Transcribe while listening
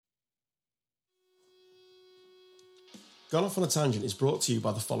Gone Off on a Tangent is brought to you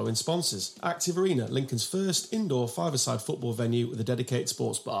by the following sponsors. Active Arena, Lincoln's first indoor five-a-side football venue with a dedicated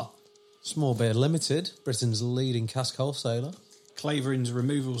sports bar. Small Beer Limited, Britain's leading cask wholesaler. Claverings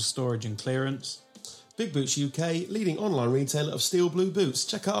Removals, Storage and Clearance. Big Boots UK, leading online retailer of steel blue boots.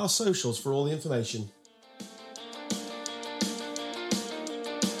 Check out our socials for all the information.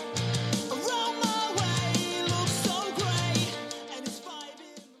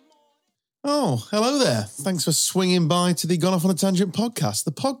 Oh, hello there. Thanks for swinging by to the Gone Off on a Tangent podcast,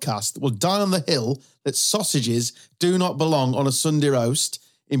 the podcast that will die on the hill that sausages do not belong on a Sunday roast,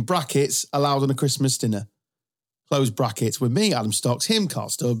 in brackets, allowed on a Christmas dinner. Close brackets with me, Adam Stocks, him, Carl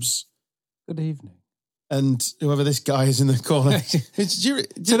Stubbs. Good evening. And whoever this guy is in the corner.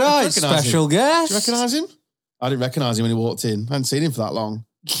 Tonight's special guest. Do you recognise him? I didn't recognise him when he walked in. I hadn't seen him for that long.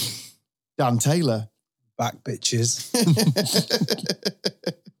 Dan Taylor. Back bitches.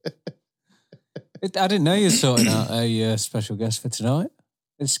 I didn't know you were sorting out a special guest for tonight.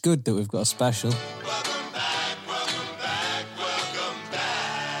 It's good that we've got a special. Welcome back.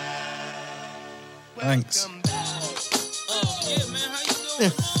 Thanks. Oh, yeah, man, how you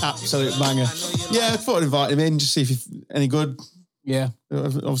doing? Absolute banger. Yeah, I thought I'd invite him in, just see if he's any good. Yeah.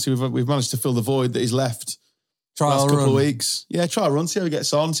 Obviously, we've managed to fill the void that he's left. Trial last couple run. of weeks. Yeah, try a run, see how he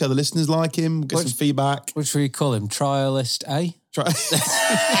gets on, see how the listeners like him, get some feedback. What should we call him? Trialist A?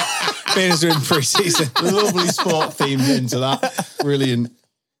 Being doing pre-season. Lovely sport themed into that. Brilliant.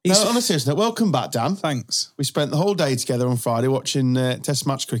 No, on a serious note, welcome back, Dan. Thanks. We spent the whole day together on Friday watching Test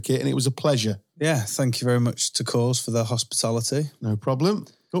match cricket, and it was a pleasure. Yeah, thank you very much to Cause for the hospitality. No problem.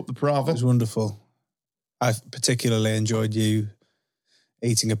 Up the It Bravo. was wonderful. I particularly enjoyed you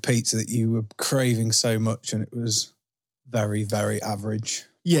eating a pizza that you were craving so much, and it was very, very average.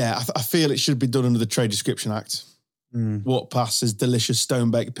 Yeah, I feel it should be done under the Trade Description Act. Walked past as delicious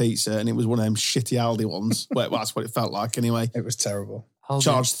stone-baked pizza, and it was one of them shitty Aldi ones. Well, that's what it felt like anyway. It was terrible.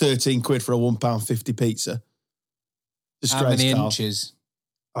 Charged £13 for a £1.50 pizza. How many Carl. inches?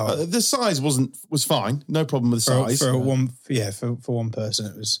 The size was fine. No problem with the size. For one person,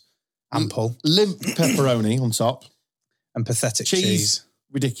 it was ample. Limp pepperoni on top. And pathetic cheese.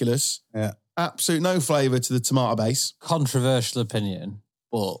 Ridiculous. Yeah. Absolute no flavour to the tomato base. Controversial opinion,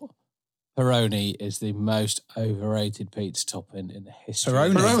 but pepperoni is the most overrated pizza topping in the history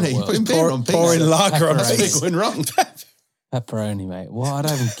of the Pepperoni? world. Putting beer on pizza. Pouring lager on Pepperoni. pizza. Going wrong. Pepperoni, mate. Well, I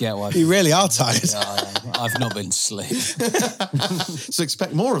don't even get why. You really are tired. I've not been asleep. So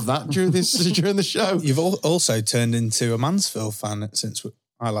expect more of that during the show. You've also turned into a Mansfield fan since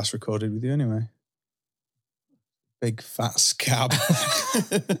I last recorded with you anyway. Big fat scab.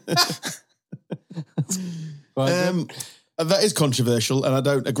 That is controversial, and I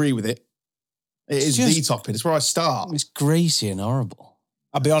don't agree with it. It is just- the topping. It's where I start. It's greasy and horrible.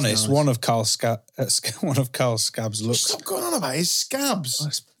 I'll be honest, nice. one of Carl's scabs looks... Stop going on about his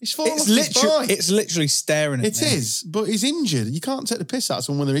scabs. He's fallen It's off his bike. literally staring at It me. is, but he's injured. You can't take the piss out of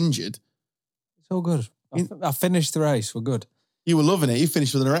someone when they're injured. It's all good. I finished the race. We're good. You were loving it. You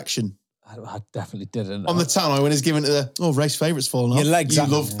finished with an erection. I definitely didn't. On the tannoy when he's given it race favourites falling off. Your legs You up.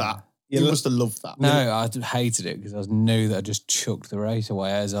 loved that. Your You le- must have loved that. No, I hated it because I knew that I just chucked the race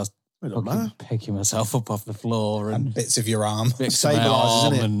away as I was It don't fucking matter. picking myself up off the floor And and bits of your arm. bits of my stabilises,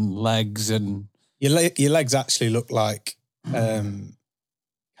 arm isn't it? and legs and Your legs actually look like Cameron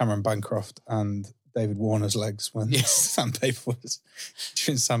Bancroft and David Warner's legs when Sandpaper was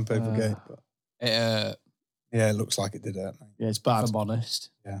during Sandpaper Gate. But yeah, it looks like it did hurt, mate. Yeah, it's if bad. I'm honest.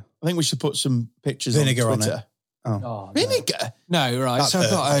 Yeah. I think we should put some pictures Vinegar on on it. Twitter. Oh. Oh, no. Vinegar? No, right. That's So I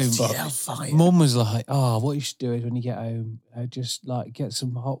got home. fuck. Hellfire. Mum was like, "Oh, what you should do is when you get home, just like get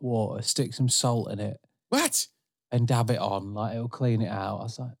some hot water, stick some salt in it, What? and dab it on. Like it'll clean it out." I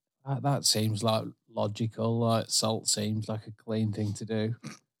was like, "That seems like logical. Like salt seems like a clean thing to do."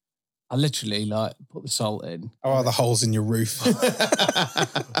 I literally like put the salt in, How are the holes in your roof?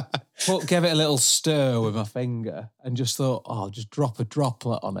 gave it a little stir with my finger, and just thought, "Oh, just drop a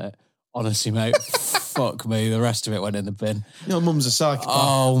droplet on it." Honestly, mate, fuck me. The rest of it went in the bin. Your mum's a psychopath.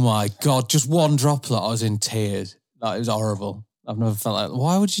 Oh my God, just one droplet. I was in tears. Like, it was horrible. I've never felt like,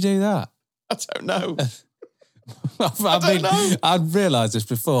 why would you do that? I don't know. I'd realised this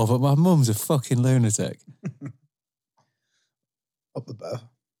before, but my mum's a fucking lunatic. Up the bow.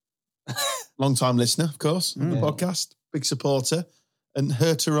 Long-time listener, of course, of the Yeah. podcast. Big supporter. And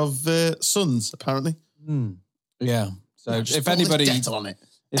herter of sons, apparently. Yeah. So Just if put all this anybody... Dettol on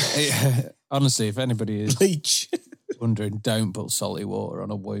it. honestly, if anybody is Bleach. wondering, don't put salty water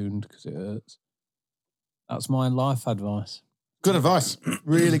on a wound because it hurts. That's my life advice. Good advice.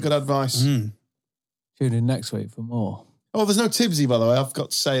 Really good advice. Tune in next week for more. Oh, there's no Tibbsy, by the way. I've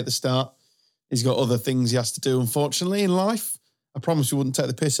got to say at the start. he's got other things he has to do, unfortunately, in life. I promise we wouldn't take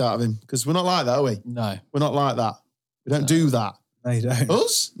the piss out of him because we're not like that, are we? No. We're not like that. We don't do that. No, you don't.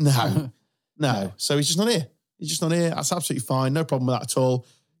 Us? No. So he's just not here. He's just not here. That's absolutely fine. No problem with that at all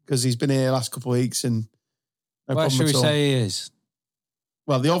because he's been here the last couple of weeks and no Where problem should we at all. say he is?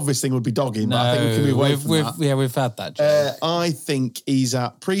 Well, the obvious thing would be dogging, but I think we can move away from that. Yeah, we've had that joke. I think he's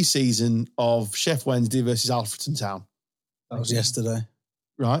at pre-season of Chef Wednesday versus Alfreton Town. That was yesterday.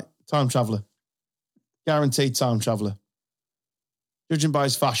 Right? Time traveller. Guaranteed time traveller. Judging by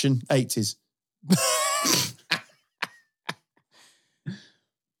his fashion, 80s.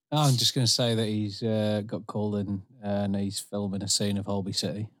 I'm just going to say that he's got called in and he's filming a scene of Holby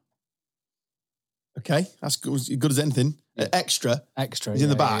City. Okay, that's good, as good as anything. Extra. He's in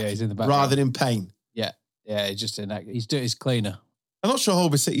the back. Yeah, he's in the back. Rather than in pain. Yeah, he's just in. He's doing his cleaner. I'm not sure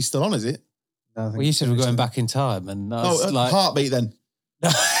Holby City's still on, is it? No, I think Well, you said we're going back in time, and I was like, Heartbeat then.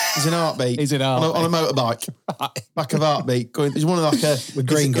 He's in Heartbeat. He's in Heartbeat. On a motorbike. Back of Heartbeat. He's one of like a... with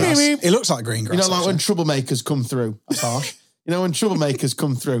green grass. It looks like green grass. You know, like when actually. troublemakers come through. That's harsh. You know, when troublemakers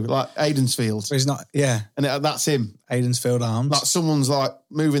come through, like Aidensfield. But he's not, yeah. And that's him. Aidensfield Arms. Like someone's like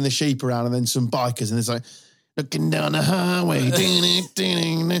moving the sheep around and then some bikers and it's like, looking down the highway,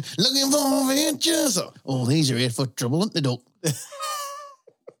 looking for adventures. Oh, these are here for trouble, aren't they, Duck?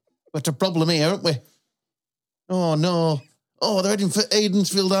 What's the problem here, aren't we? Oh, no. Oh, they're heading for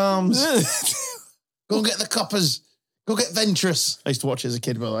Aidensfield Arms. Go get the coppers. Go get Ventress. I used to watch it as a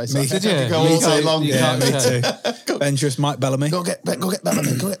kid, by the way. So Me I could too. go all day long. Yeah, me too. Go, Venturous Mike Bellamy. go get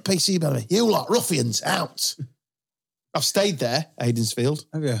Bellamy. Go get PC Bellamy. You lot, ruffians, out. I've stayed there, Aidensfield.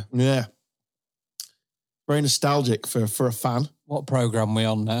 Have you? Yeah. Very nostalgic for a fan. what programme we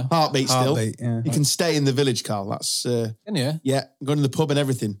on now? Heartbeat still. Heartbeat, yeah. You can stay in the village, Carl. That's, Can you? yeah, going to the pub and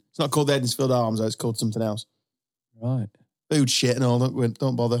everything. It's not called the Aidensfield Arms, though. It's called something else. Right. Food shit and all.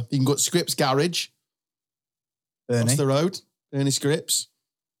 Don't bother. You can go to Scripps Garage. Bernie. That's the road. Bernie Scripps.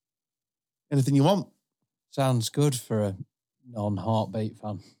 Anything you want. Sounds good for a non-Heartbeat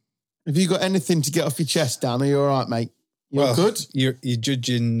fan. Have you got anything to get off your chest, Dan? Are you all right, mate? You're Well, good? You're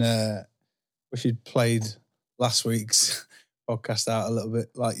judging, wish you'd played last week's podcast out a little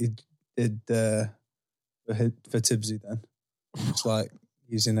bit like you did for Tibbsy then. It's like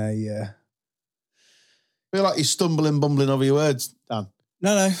using a... I feel like you're stumbling, bumbling over your words, Dan.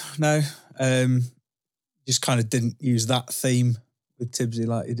 No. Just kind of didn't use that theme with Tibbsy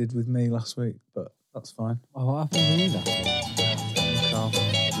like you did with me last week, but that's fine. Oh, what happened with you last week? Carl?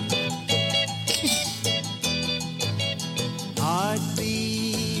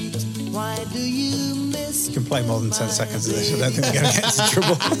 Heartbeat, why do you miss? You can play more than 10 seconds of this. I don't think we're going to get into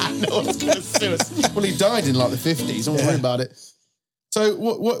trouble. No one's going to sue us. Well, he died in like the 50s. Don't worry about it. So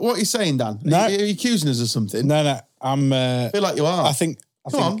what are you saying, Dan? No. Are you accusing us of something? No, I'm... I feel like you are. I think...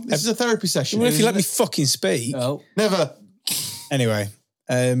 Come on, this is a therapy session. Well, if you let me fucking speak. Oh, Never. Anyway,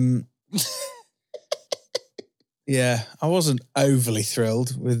 yeah, I wasn't overly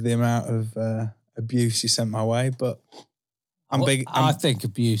thrilled with the amount of abuse you sent my way, but I'm big. I think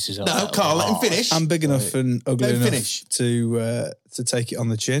abuse is. No, Carl, let him finish. I'm big enough and ugly Let him enough finish. to take it on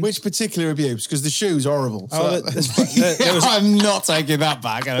the chin. Which particular abuse? Because the shoe's horrible. Oh, there was- I'm not taking that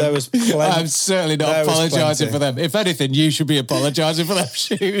back. There was plenty- I'm certainly not there was apologising plenty. for them. If anything, you should be apologising for them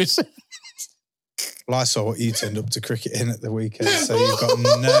shoes. Well, I saw what you turned up to cricket in at the weekend, so you've got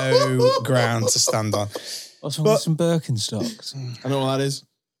no ground to stand on. What's wrong But- with some Birkenstocks? I know what that is.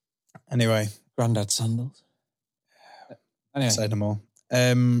 Anyway, Grandad sandals. Anyway, say no more.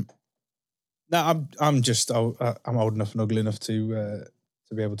 No, I'm just I'm old enough and ugly enough to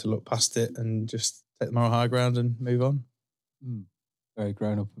be able to look past it and just take the moral high ground and move on. very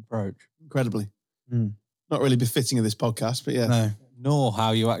grown-up approach. Incredibly. Mm. Not really befitting of this podcast, but yeah. No, Nor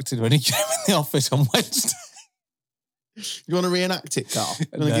how you acted when he came in the office on Wednesday. You want to reenact it, Carl? You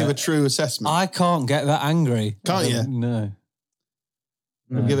want to No. give a true assessment? I can't get that angry. Can't you? No.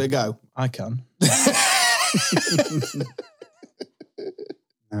 We'll give it a go. I can.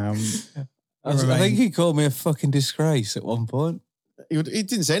 I think he called me a fucking disgrace at one point. He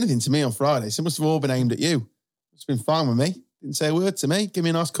didn't say anything to me on Friday, so it must have all been aimed at you. It's been fine with me. Didn't say a word to me. Give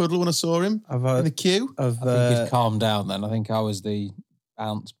me a nice cuddle when I saw him I've in the queue. I think he'd calmed down then. I think I was the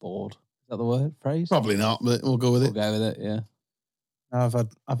bounce board. Is that the word? Phrase? Probably not, but we'll go with We'll it. go with it, yeah. I've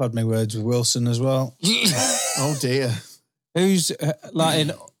had my words with Wilson as well. Oh dear. Who's,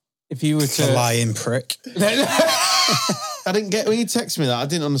 if you were The to... lying prick. I didn't get when you texted me that. I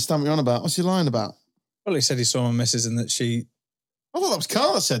didn't understand what you're on about. What's he lying about? Well, he said he saw my missus and that she... I thought that was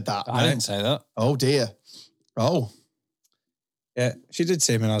Carl that said that. I didn't say that. Oh dear. Oh. Yeah, she did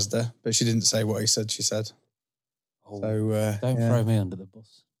see him in Asda, but she didn't say what he said she said. Oh, So, don't yeah. throw me under the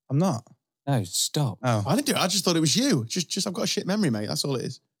bus. I'm not. No, stop. Oh, I didn't do it. I just thought it was you. Just I've got a shit memory, mate. That's all it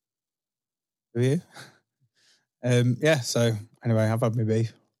is. do you? Yeah, so anyway, I've had my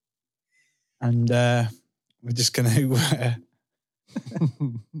beef. And we're just going to...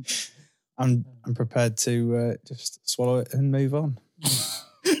 I'm prepared to just swallow it and move on.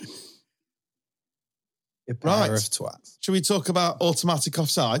 You Right. pair of twats. Should we talk about automatic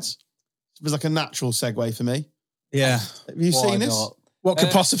offsides? It was like a natural segue for me. Yeah. Have you Why seen this? not? What could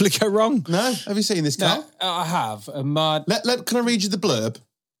possibly go wrong? No? Have you seen this, Carl? No, I have. And Can I read you the blurb?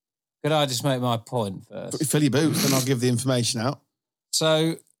 could I just make my point first? Fill your boots, then I'll give the information out.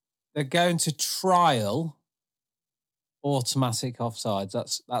 So they're going to trial automatic offsides.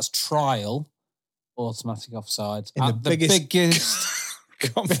 That's trial automatic offsides In at the biggest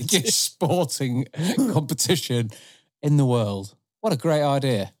biggest sporting competition in the world. What a great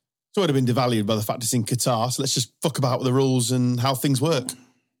idea. It's already been devalued by the fact it's in Qatar, so let's just fuck about with the rules and how things work.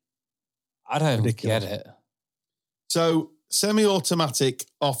 I don't Ridiculous. get it. So, semi-automatic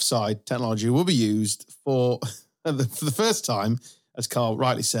offside technology will be used for the first time, as Carl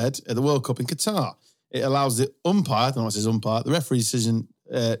rightly said, at the World Cup in Qatar. It allows the umpire, I don't know what it says umpire, the referee's decision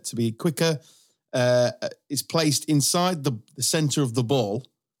to be quicker. It's placed inside the centre of the ball,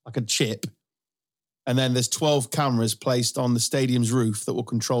 like a chip. And then there's 12 cameras placed on the stadium's roof that will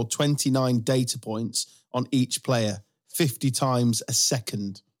control 29 data points on each player, 50 times a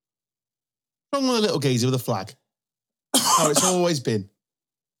second. Wrong with a little geezer with a flag. How it's always been.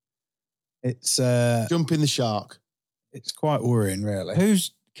 It's Jumping the shark. it's quite worrying, really.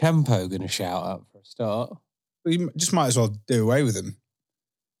 Who's Kempo going to shout out for a start? You just might as well do away with them.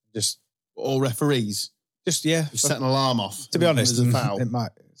 All referees. Yeah. Just set an alarm off. To be honest, There's a foul.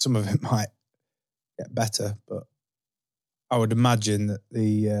 some of it might get better, but I would imagine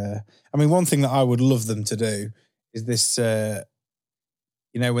that one thing that I would love them to do is this,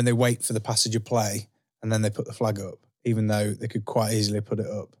 when they wait for the passage of play and then they put the flag up, even though they could quite easily put it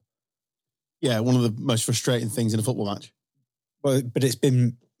up. Yeah, one of the most frustrating things in a football match. Well, but it's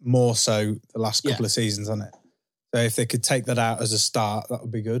been more so the last couple of seasons, hasn't it? So if they could take that out as a start, that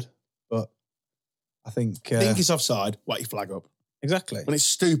would be good. But I think Think it's offside, wait your flag up. exactly. When it's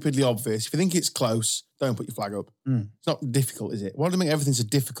stupidly obvious. If you think it's close, don't put your flag up. It's not difficult, is it? Why do they make everything so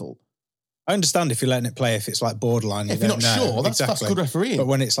difficult? I understand if you're letting it play, if it's like borderline, If you're not sure, that's good refereeing. But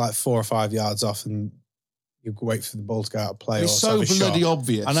when it's like 4 or 5 yards off and you wait for the ball to go out of play, It's or so have a bloody shot.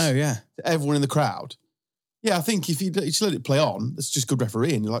 obvious. I know, yeah. To everyone in the crowd. Yeah, I think if you just let it play on, that's just good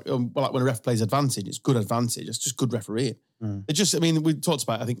refereeing. Like when a ref plays advantage, it's good advantage. It's just good refereeing. It just, we talked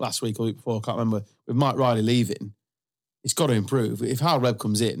about it, I think last week or week before, I can't remember, with Mike Riley leaving. It's got to improve. If Hal Webb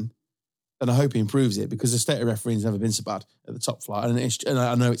comes in, then I hope he improves it, because the state of refereing's never been so bad at the top flight. And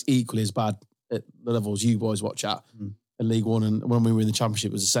I know it's equally as bad at the levels you boys watch at League One, and when we were in the Championship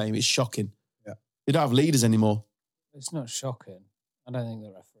it was the same. It's shocking. Yeah. They don't have leaders anymore. It's not shocking. I don't think the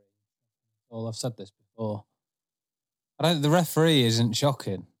referee. Well, I've said this before. The referee isn't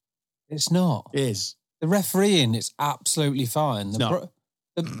shocking. It's not. It is. The refereeing is absolutely fine. No.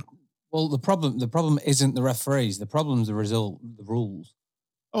 The problem isn't the referees. The problem's the rules.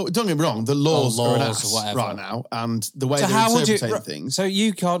 Oh, don't get me wrong. The laws are an laws ass or whatever. right now, and the way So they're how would you? interpreting things. So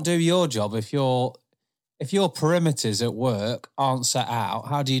you can't do your job if your perimeters at work aren't set out.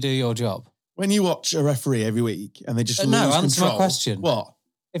 How do you do your job? When you watch a referee every week and they just No, lose answer my control. question. What?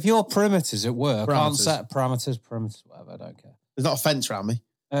 If your perimeters at work aren't Parameters. set, parameters, whatever, I don't care. There's not a fence around me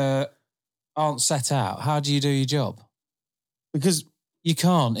Aren't set out. How do you do your job? because You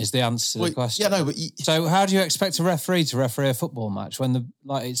can't. Is the answer to the well, question? yeah, no, but So how do you expect a referee to referee a football match when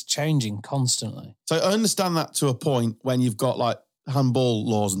it's changing constantly? so I understand that to a point when you've got like handball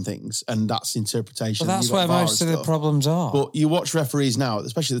laws and things, and that's interpretation. Well, that's You've got where VAR most and of the stuff. problems are. But you watch referees now,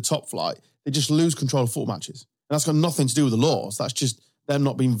 especially the top flight, they just lose control of football matches, and that's got nothing to do with the laws. That's just them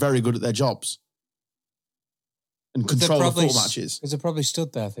not being very good at their jobs and control of football matches. Because they're probably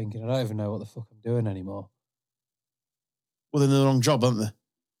stood there thinking, I don't even know what the fuck I'm doing anymore. Well, they're in the wrong job, aren't they?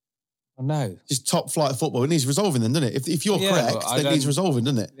 I know. Just top flight of football. It needs resolving then, doesn't it? If you're Yeah, correct, but I then it needs don't- resolving,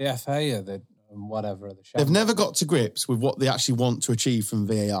 doesn't it? The FA or the whatever. The They've never got to grips with what they actually want to achieve from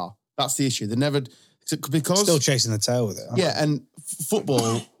VAR. That's the issue. They never, because Still chasing the tail with it. aren't yeah, and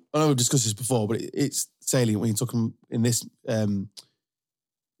football. I know we've discussed this before, but it's salient when you're talking in this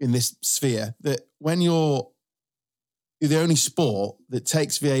sphere that when you're the only sport that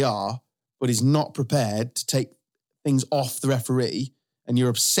takes VAR but is not prepared to take things off the referee, and you're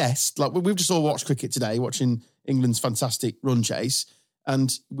obsessed. Like we've just all watched cricket today, watching England's fantastic run chase,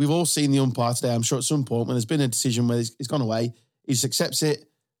 and we've all seen the umpire today. I'm sure at some point when there's been a decision where it's gone away, he just accepts it,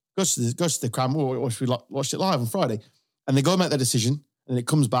 goes to the camera. We watched it live on Friday, and they go and make their decision, and and it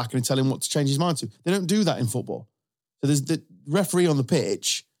comes back and they tell him what to change his mind to. They don't do that in football. So there's the referee on the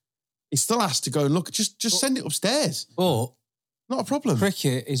pitch. He still has to go and look. Just send it upstairs. But Not a problem.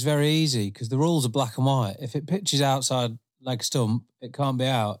 cricket is very easy because the rules are black and white. If it pitches outside like a stump, it can't be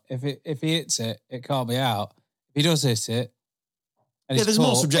out. If he hits it, it can't be out. If he does hit it, and Yeah, it's there's caught,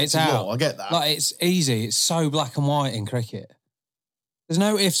 more it's subjective out. law. I get that. Like, it's easy. It's so black and white in cricket. There's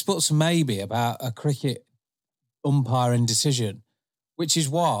no ifs, buts, and maybe about a cricket umpiring decision, which is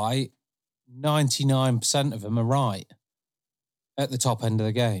why 99% of them are right at the top end of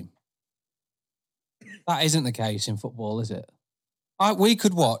the game. That isn't the case in football, is it? We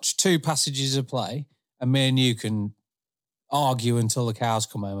could watch 2 passages of play and me and you can argue until the cows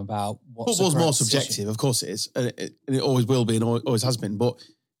come home about what's Football's the more correct subjective, decision. of course it is. And it always will be and always has been. But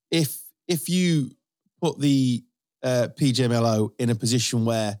if you put the PGMLO in a position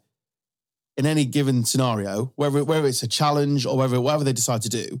where in any given scenario, whether it's a challenge or whatever they decide to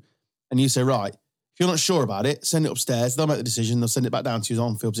do, and you say, right, if you're not sure about it, send it upstairs. They'll make the decision. They'll send it back down to his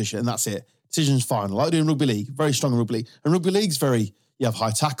on-field position, and that's it. Decision's final. Like they do in rugby league, very strong in rugby league. And rugby league's you have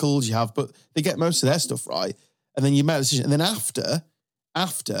high tackles, but they get most of their stuff right. And then you make a decision. And then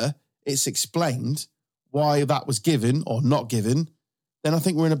after it's explained why that was given or not given, then I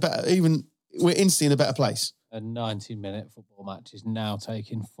think we're instantly in a better place. A 90-minute football match is now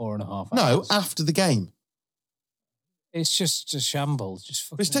taking 4.5 hours. No, after the game. It's just a shambles. Just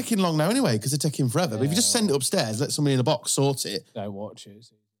But it's fucking taking long now anyway because they're taking forever. But if you just send it upstairs, let somebody in a box sort it, don't watch it.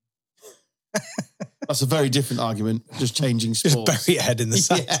 that's a very different argument. Just changing Just sports. bury your head in the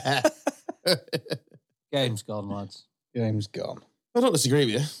sand. Yeah. Game's gone, lads. Game's gone. I don't disagree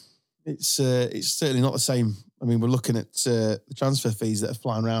with you. It's certainly not the same. I mean, we're looking at the transfer fees that are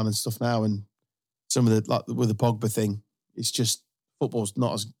flying around and stuff now, and some of the, like with the Pogba thing, it's just football's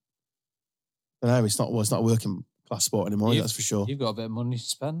not as, I don't know, it's not a working class sport anymore, that's for sure. You've got a bit of money to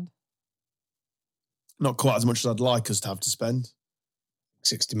spend. Not quite as much as I'd like us to have to spend.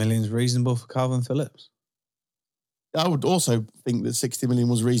 60 million is reasonable for Calvin Phillips. I would also think that 60 million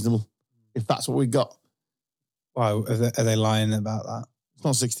was reasonable if that's what we got. Why? Are they lying about that? It's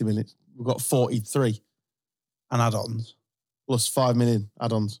not 60 million. We've got 43 And add-ons? plus 5 million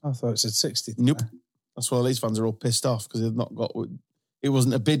add-ons. I thought it said 60. Nope. That's why Leeds fans are all pissed off because they've not got. It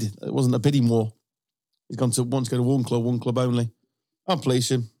wasn't a bid. It wasn't a bidding war. He's wants to go to one club only. I'm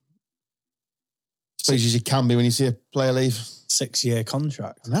pleased him. As pleased as you can be when you see a player leave. 6-year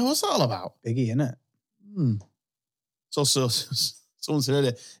contract. Now, what's that all about? Biggie, innit? It's also, someone said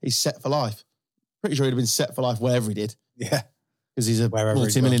earlier, he's set for life. Pretty sure he'd have been set for life wherever he did Yeah. because he's a Wherever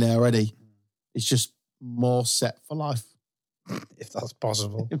he's multi-millionaire already. He's just more set for life. If that's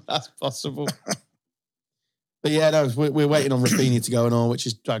possible. If that's possible. But yeah, no, we're waiting on Rafinha to go on, which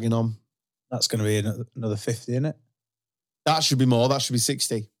is dragging on. That's going to be another 50, innit? That should be more. That should be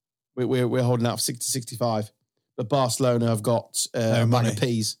 60. We're holding out for 60, 65. But Barcelona have got a bag of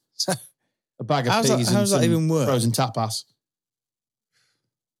peas. A bag of peas How does that even work? Frozen tapas.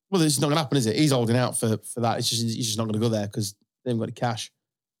 Well, it's not going to happen, is it? He's holding out for that. He's just not going to go there because they haven't got any cash.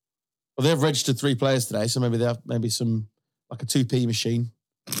 Well, they've registered 3 players today, so maybe they have some, like a 2p machine.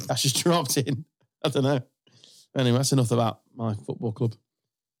 That's just dropped in. I don't know. Anyway, that's enough about my football club.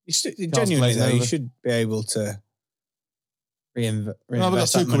 Genuinely, though, you over. should be able to No, we've got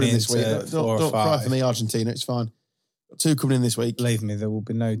reinvest 2 that coming money in this week. into 4 Don't or cry 5. for me, Argentina. It's fine. Got 2 coming in this week. Believe me, there will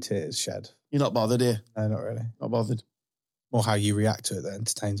be no tears shed. You're not bothered, are you? No, not really. Not bothered. More how you react to it that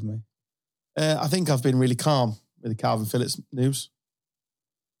entertains me. I think I've been really calm with the Calvin Phillips news.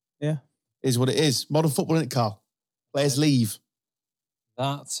 Yeah. Is what it is. Modern football, isn't it, Carl? Players leave.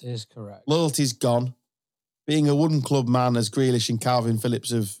 That is correct. Loyalty's gone. Being a wooden club man, as Grealish and Calvin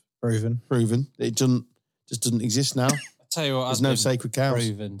Phillips have Proven. it just doesn't exist now. I'll tell you what, There's has no been sacred cows.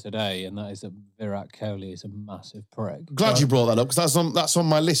 proven today, and that is that Virat Kohli is a massive prick. Glad you brought that up because that's on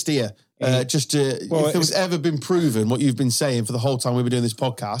my list here. If it was ever been proven what you've been saying for the whole time we've been doing this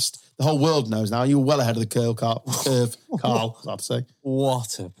podcast, the whole world knows now. You're well ahead of the curve, Carl. I'd say.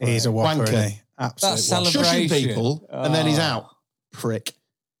 What a prick. He's a whopper, Wanker. isn't he? Absolute That's whopper. celebration. Shushing people and then he's out. Prick.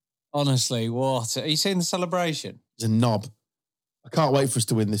 Honestly, what? Are you seeing the celebration? He's a knob. I can't wait for us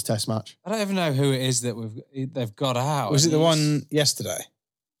to win this test match. I don't even know who it is that they've got out. Was it the He's- one yesterday?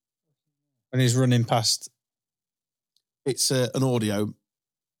 When he's running past... It's an audio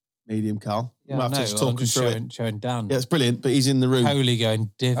medium, Carl. Yeah, We'll I have to know, just I'm talk him just through it. showing Dan. Yeah, it's brilliant, but he's in the room. Kohli going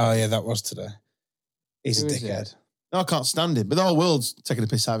div. Oh, yeah, that was today. He's Who a is it? dickhead. No, I can't stand him. But the whole world's taking a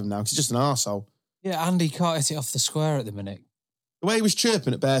piss out of him now because he's just an arsehole. Yeah, Andy can't hit it off the square at the minute. The way he was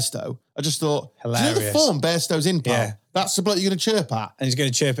chirping at Bairstow, I just thought, do you know the Hilarious. form Bairstow's in, pal? Yeah. That's the bloke you're going to chirp at. And he's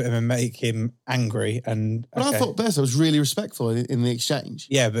going to chirp at him and make him angry. And But I thought Beza was really respectful in the exchange.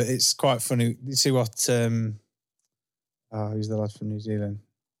 Yeah, but it's quite funny. You see what... who's the lad from New Zealand?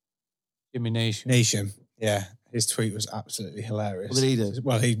 Jimmy Neesham. Neesham. Yeah, his tweet was absolutely hilarious. What did he do?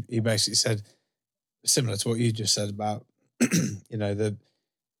 Well, he basically said, similar to what you just said about, you know, if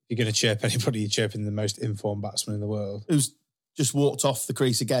you're going to chirp anybody, you're chirping the most informed batsman in the world. Who's just walked off the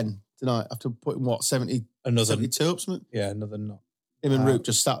crease again tonight after putting, 72 up something? Yeah, another knot. Him and Root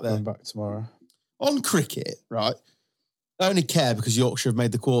just sat there. Going back tomorrow. On cricket, right, I only care because Yorkshire have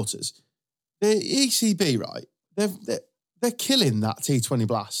made the quarters. The ECB, right, they're killing that T20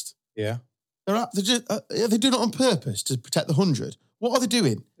 Blast. Yeah. They're just, they do it on purpose to protect the 100. What are they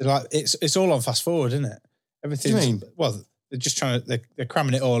doing? They're like, it's all on fast forward, isn't it? Everything's... What do you mean? Well, they're just trying to... They're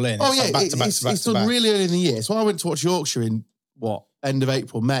cramming it all in. Oh, It's yeah, like back to back it's to back to done back. really early in the year. So I went to watch Yorkshire in, end of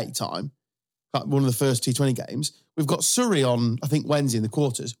April, May time, like one of the first T20 games. We've got Surrey on, I think, Wednesday in the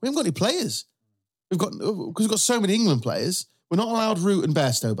quarters. We haven't got any players. Because we've got so many England players. We're not allowed Root and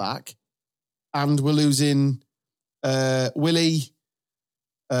Bairstow back. And we're losing Willie,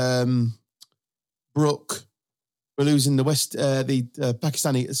 Brook. We're losing the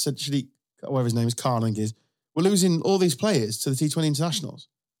Pakistani, essentially, whatever his name is, Khan, I think is. We're losing all these players to the T20 internationals.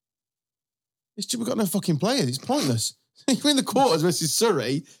 We've got no fucking players. It's pointless. You're in the quarters versus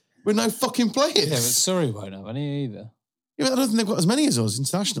Surrey with no fucking players. Yeah, but Surrey won't have any either. Yeah, but I don't think they've got as many as us,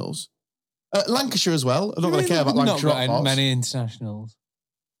 internationals. Lancashire as well. I don't really care about Lancashire. Not got many internationals.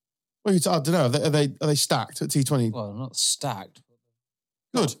 Well, I don't know. Are they stacked at T20? Well, not stacked.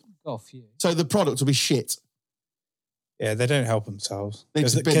 Good. Got a few. So the product will be shit. Yeah, they don't help themselves. They need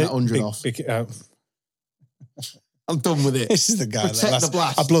to bin that 100 off. I'm done with it. This is the guy. Protect the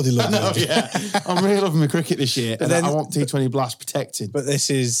Blast. I bloody love it. Yeah. I'm really loving my cricket this year. But And then- I want T20 Blast protected. But this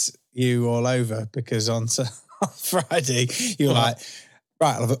is you all over because on Friday you're like,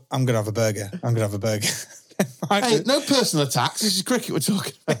 right, I'm going to have a burger. I'm going to have a burger. Hey, no personal attacks. This is cricket we're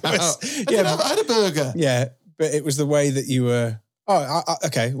talking about. I had a burger. Yeah, but it was the way that you were. Oh,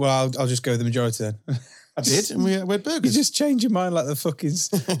 okay. Well, I'll just go with the majority then. I did, and we had You burgers. just change your mind like the fucking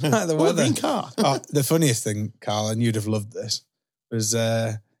like the What a weather. green car. The funniest thing, Carl, and you'd have loved this, was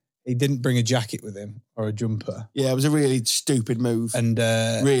he didn't bring a jacket with him or a jumper, Yeah, it was a really stupid move. and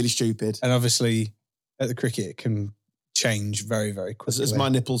Really stupid. and obviously at the cricket it can change very, very quickly. As my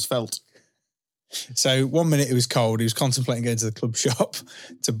nipples felt. So 1 minute it was cold. He was contemplating going to the club shop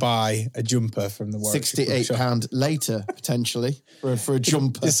to buy a jumper from the Warwickshire club shop. £68 later, potentially, for a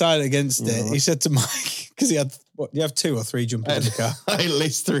jumper. Decided against it. He said to Mike, because he had, what, you have 2 or 3 jumpers in the car? I had at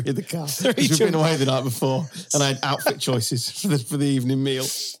least 3 in the car. We've been away the night before, and I had outfit choices for the evening meal.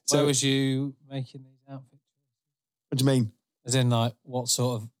 Where was you making these outfits? What do you mean? As in, like, what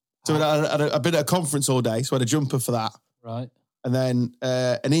sort of... So I'd been at a conference all day, so I had a jumper for that. Right. And then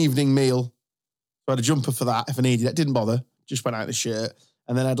an evening meal, so I had a jumper for that if I needed it. Didn't bother, just went out in the shirt.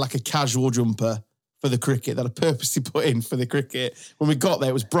 And then I had like a casual jumper for the cricket that I purposely put in for the cricket. When we got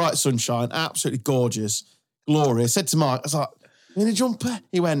there, it was bright sunshine, absolutely gorgeous, glorious. I said to Mike, I was like, you need a jumper?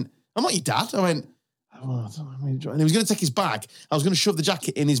 He went, I'm not your dad. I went, oh, and he was going to take his bag. I was going to shove the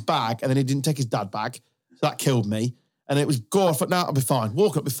jacket in his bag, and then he didn't take his dad bag. So that killed me. And it was go off, no, I'll be fine.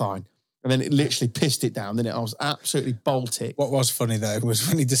 Walk up, be fine. And then it literally pissed it down, didn't it? I was absolutely Baltic. What was funny though was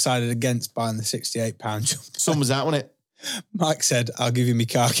when he decided against buying the £68 jumper. Sun was out, wasn't it? Mike said, I'll give you my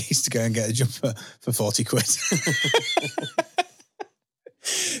car keys to go and get a jumper for 40 quid.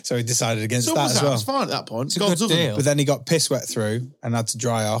 So he decided against Sun that was as out. well. It's fine at that point. It's a good deal. But then he got piss wet through and had to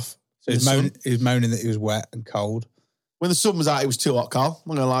dry off. So In the he was moaning that he was wet and cold. When the sun was out, it was too hot, Carl. I'm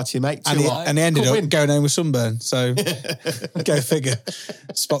not going to lie to you, mate. Too And he, hot. and he ended Couldn't up win. going home with sunburn. So go figure.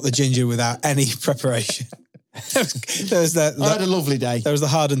 Spot the ginger without any preparation. there was I had a lovely day. There was the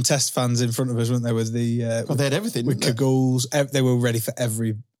Harden Test fans in front of us, weren't there? With the God, they had everything. with didn't they? Cagoules. They were ready for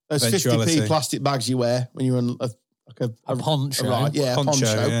every Those eventuality. 50p plastic bags you wear when you're on A poncho. right, yeah, Poncho,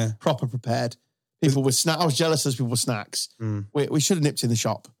 poncho, yeah. proper prepared. People with snacks. I was jealous as people with snacks. Mm. We should have nipped in the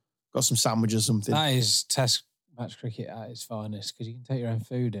shop, got some sandwiches or something. That is Test match cricket at its finest because you can take your own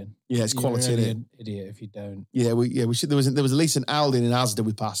food in. Yeah, it's You're quality, really innit? an idiot if you don't. Yeah, we should. There was at least an Aldi and an Asda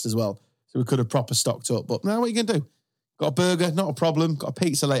we passed as well, so we could have proper stocked up. But now what are you gonna do? Got a burger, not a problem. Got a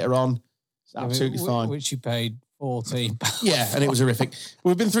pizza later on. It's absolutely fine. Which you paid £14. Yeah, and it was horrific.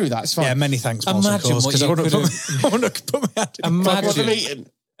 We've been through that. It's fine. Yeah, many thanks, Molson Imagine Coors, what because I you wouldn't could have put my hand in the What Imagine, have I eaten?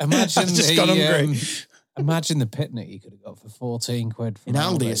 imagine I've just the gone hungry. imagine the picnic you could have got for 14 quid from In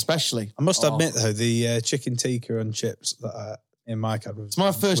Aldi, especially. I must Oh. admit, though, the chicken tikka and chips that in my cab was It's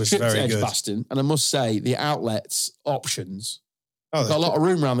my first was trip to very good. Edgbaston, and I must say the outlets options Oh, got a lot of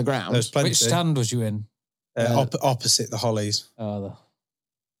room around the ground. There's plenty. Which stand was you in? Opposite the Hollies. Oh,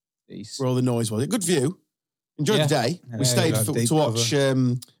 the east. Where all the noise was. Good view. Enjoyed Yeah. the day. Yeah, We stayed like deep to watch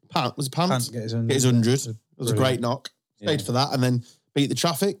Pant. Was it Pant? Pant get his 100. Get his 100. It was a Brilliant. great knock. Stayed Yeah. for that and then beat the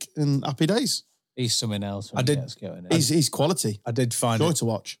traffic and happy days. He's something else. When I he did- gets going. He's quality. I did find Joy it to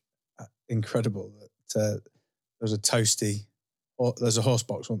watch. incredible that there was a toasty, or there's a horse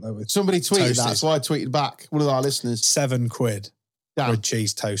box, wasn't there, with Somebody tweeted that, Toasties. so I tweeted back. One of our listeners. £7 for a Dan.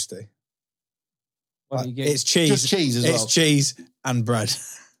 cheese toasty. What do you get? It's cheese. Just cheese as It's well. cheese and bread.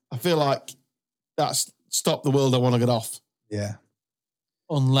 I feel like that's stop the world I want to get off. Yeah.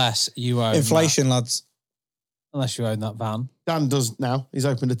 Unless you own Inflation, lads. That, unless you own that van. Dan does now. He's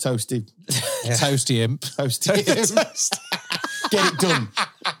opened a toasty. Toasty imp. Toasty. Get it done.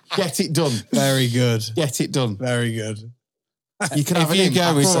 Get it done. Very good. Get it done. Very good. You can If have an you imp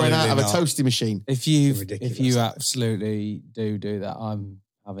go with pouring out of a absolutely not. toasty machine. If you Ridiculous. absolutely do that, I'm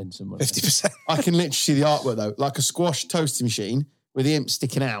having some money. 50%. I can literally see the artwork though, like a squash toasty machine with the imp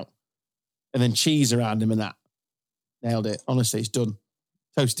sticking out and then cheese around him and that. Nailed it. Honestly, it's done.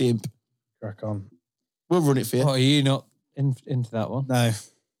 Toasty imp. Crack on. We'll run it for you. What, are you not into that one? No.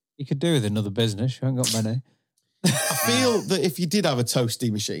 You could do with another business. You haven't got many. I feel that if you did have a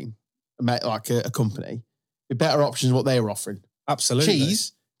toasty machine, like a company, the better options than what they were offering. Absolutely.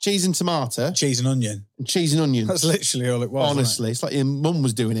 Cheese and tomato, Cheese and onion. and cheese and onions. That's literally all it was. wasn't Honestly, it's like your mum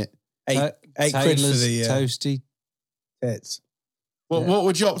was doing it. it? Eight quid for Taylor's the toasty. tits. What, Yeah. what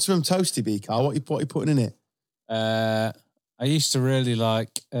would your optimum toasty be, Carl? What you putting in it? I used to really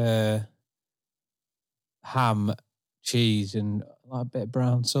like ham, cheese, and like a bit of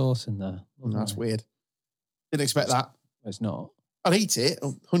brown sauce in there. That's weird. Didn't expect that. It's not. I'd eat it.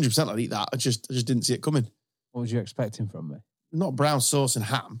 100% I'd eat that. I just didn't see it coming. What was you expecting from me? Not brown sauce and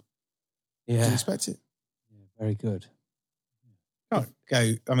ham. Didn't Yeah, expect it. very good. Can't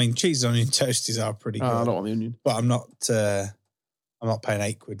go. I mean, cheese and onion toasties are pretty good. I don't want the onion. But I'm not paying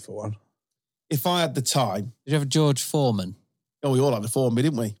 £8 for one. If I had the time, Did you have a George Foreman? we all had a Formby,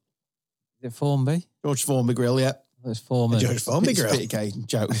 didn't we? Is it Formby? George Formby grill, yeah. It's Foreman. George Formby It's a grill. bit occasion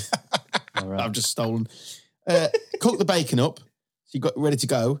joke. All right. I've just stolen. Cook the bacon up. So you got ready to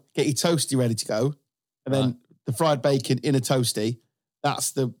go. Get your toasty ready to go. And then Right. the fried bacon in a toasty.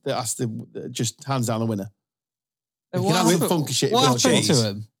 That's the just hands down the winner. You can have some funky shit. What with happened cheese. to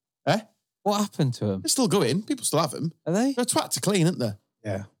him? Eh? What happened to him? They're still going. People still have them. Are they? They're a twat to clean, aren't they?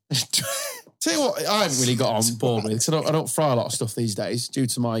 Yeah. Tell you what, I haven't really got on board with. 'Cause I don't fry a lot of stuff these days due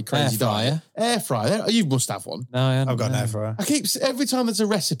to my crazy diet. Air fryer. You must have one. No, I I've got an no. air fryer. I keep every time there's a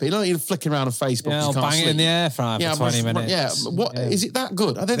recipe. You don't need to flicking around on Facebook. Yeah, 'cause I'll you can't bang it in sleep. the air fryer for 20 but- minutes. Yeah, what is it that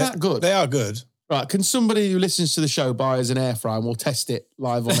good? Are they that good? They are good. Right, can somebody who listens to the show buy us an air fryer and we'll test it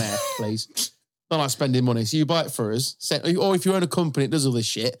live on air, please? Not like spending money. So you buy it for us. Or if you own a company that does all this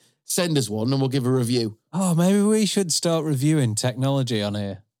shit, send us one and we'll give a review. Oh, maybe we should start reviewing technology on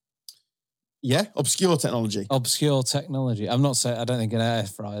here. Yeah, obscure technology. Obscure technology. I'm not saying I don't think an air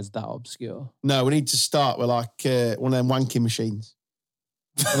fryer is that obscure. No, we need to start with like one of them wanking machines.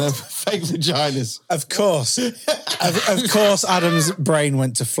 And then fake vaginas. Of course. of course, Adam's brain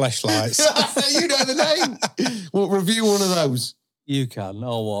went to fleshlights. You know the name. We'll review one of those. You can,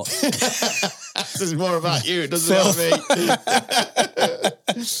 or what? This is more about you. It doesn't about me.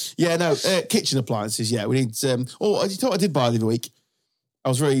 Yeah, no, kitchen appliances. Yeah, we need. You know what I did buy the other week? I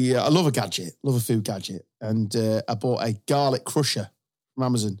was really. I love a gadget. Love a food gadget, and I bought a garlic crusher from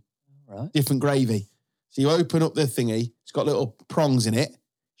Amazon. Right. Different gravy. So you open up the thingy. It's got little prongs in it.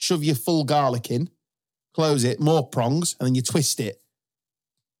 Shove your full garlic in. Close it. More prongs, and then you twist it.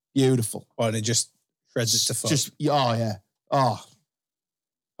 Beautiful. Or it just shreds it to fuck. Just yeah. Oh,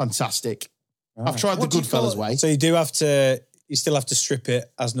 fantastic. Right. I've tried What the do you call Goodfellas it? way. So you still have to strip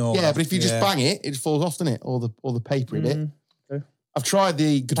it as normal. Yeah, but if you just bang it, it falls off, doesn't it? All the papery bit. Okay. I've tried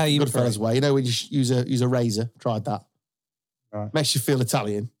the Papery. Goodfellas way. You know, when you use a razor. Tried that. Right. Makes you feel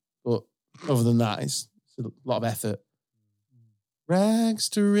Italian, but other than that, it's a lot of effort. Rags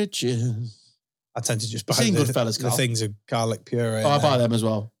to riches. I tend to just buy Seen the Goodfellas, the Carl? things of garlic puree. Oh, I buy them as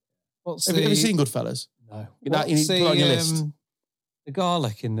well. What's Have you seen Goodfellas? No. You need What's to put it on your list. The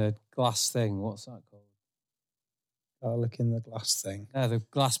garlic in the glass thing. What's that called? Garlic in the glass thing. No, the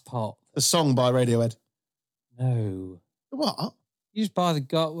glass pot. The song by Radiohead. No. What? You just buy the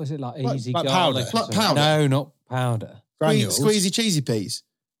garlic. Was it like easy like garlic? powder? or Like something? powder? No, not powder. Granules. Squeezy cheesy peas.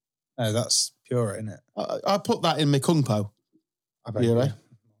 No, that's puree, isn't it? I put that in my kung po. I bet Puree.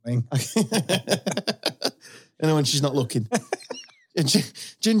 you. And then when she's not looking.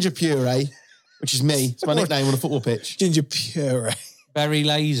 Ginger puree, which is me. It's my nickname on a football pitch. Ginger puree. Very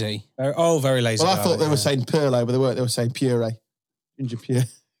lazy. Very lazy. Well, I garlic, thought they were yeah. saying Perlo, but they weren't. They were saying puree. Ginger puree.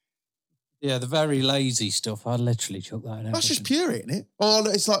 Yeah, the very lazy stuff. I literally chuck that in. That's just puree, isn't it? Oh,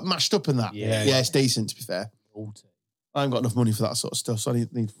 it's like mashed up and that. Yeah. Yeah, it's decent, to be fair. I haven't got enough money for that sort of stuff, so I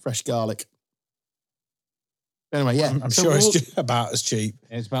need fresh garlic. Anyway, yeah. I'm sure it's about as cheap.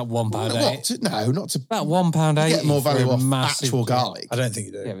 It's about £1.80. What? No, not to... About £1.80. You get more value for a off massive actual garlic. I don't think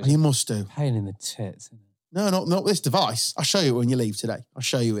you do. Yeah, but You must do. pain in the tits. Isn't it? No, not with this device. I'll show you when you leave today. I'll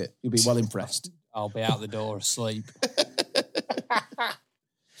show you it. You'll be well impressed. I'll be out the door asleep.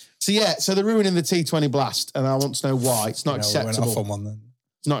 So they're ruining the T20 Blast, and I want to know why. It's not We went acceptable. off on one then.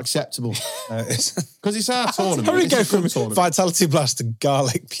 It's not acceptable. Because Because it's our tournament. How do we It's go a from good tournament. Vitality Blast to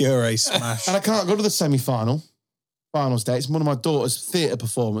garlic puree smash? And I can't go to the semi-final. Finals day. It's one of my daughter's theatre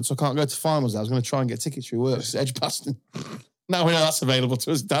performance, so I can't go to finals day. I was going to try and get tickets through work. It's Edgbaston. Now we know that's available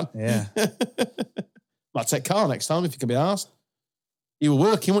to us, Dan. Yeah. Might take car next time if you can be asked. You were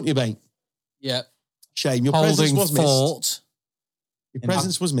working, weren't you, mate? Yeah. Shame. Your presence Holding was missed. fort. Your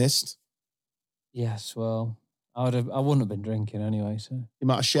presence was missed. Yes, well, I wouldn't have been drinking anyway, so You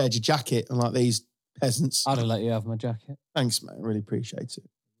might have shared your jacket, unlike these peasants. I'd have let you have my jacket. Thanks, mate. I really appreciate it.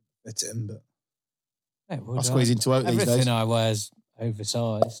 It's in, but It would, I'll squeeze into out these Everything days. I wear's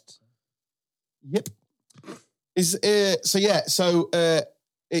oversized. Yep. So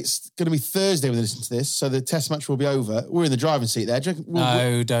it's going to be Thursday when they listen to this, so the test match will be over. We're in the driving seat there. Do you reckon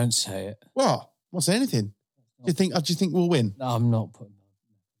No, don't say it. What? What's anything? Do you think we'll win? No, I'm not putting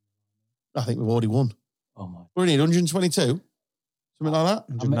I think we've already won. Oh my. We're in 122, something like that.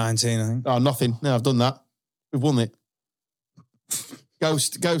 119, I think. Oh, nothing. No, I've done that. We've won it.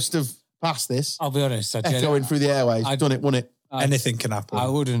 Ghost have passed this. I'll be honest. Echoing through the airways. I've done it, won it. Anything can happen. I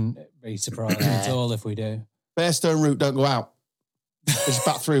wouldn't be surprised at all if we do. Bairstow and Root don't go out. They just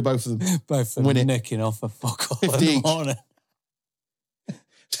bat through both of them. Both of them Win it. nicking off a fuck all 50 in the each. morning.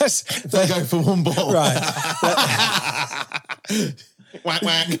 They go for one ball. Right. Whack,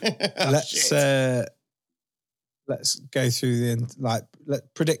 whack. Let's go through the end.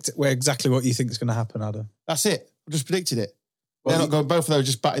 Predict where exactly what you think is going to happen, Adam. That's it. I just predicted it. They're not going. Both of those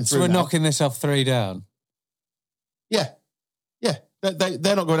just batting So through. we're now. knocking this off 3 down. Yeah.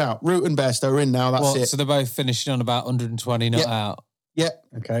 They're not going out. Root and Bairstow are in now. That's it. So they're both finishing on about 120 not out. Yeah.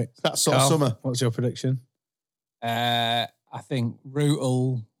 Okay. That sort of Carl, summer. what's your prediction? I think Root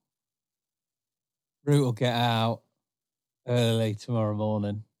will get out early tomorrow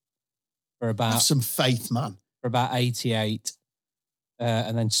morning for Have about some faith, man. 88.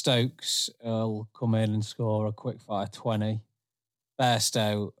 And then Stokes will come in and score a quick fire 20.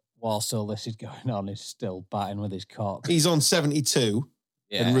 Bairstow, whilst all this is going on, is still batting with his cock. He's on 72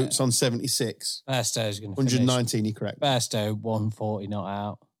 Yeah. and Root's on 76. Bairstow's going to finish. 119, you're correct. Bairstow 140 not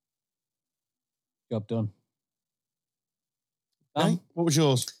out. Job done. Okay. What was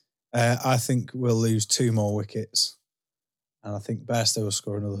yours? I think we'll lose 2 more wickets. And I think Bairstow will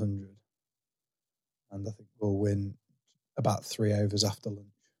score another 100. And I think we'll win about 3 overs after lunch.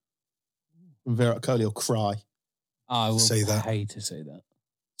 And Virat Kohli will cry. I will See that. hate to see that.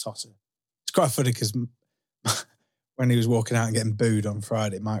 Totter. It's quite funny because when he was walking out and getting booed on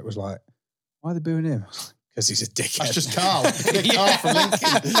Friday, Mike was like, why are they booing him? Because he's a dickhead. That's just Carl. Carl from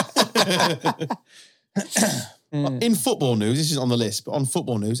Lincoln. In football news, this is on the list, but on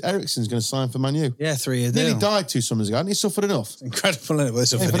football news, Ericsson's going to sign for Man U. Yeah, 3-year Nearly deal. died 2 summers ago, and he suffered enough. Incredible, isn't it? Well,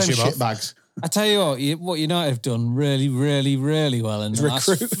 this will Hey, for them finish him off. shitbags. I tell you what United have done really, really, really well in the last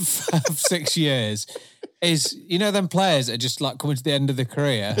Recruit. 6 years is, them players that are just like coming to the end of their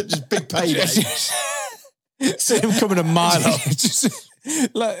career. Just big payday. See him coming a mile off. Just,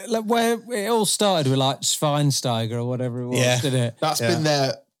 like where it all started with like Schweinsteiger or whatever it was, Yeah. didn't it? That's Yeah. been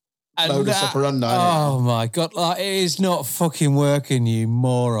their And modus that- operandi. isn't it? Oh my God, like it is not fucking working, you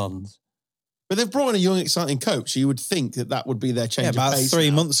morons. But they've brought in a young, exciting coach, so you would think that would be their change Yeah, of about pace 3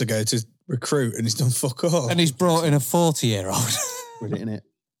 now. months ago to recruit, and he's done fuck all. And he's brought in a 40-year-old. Brilliant, isn't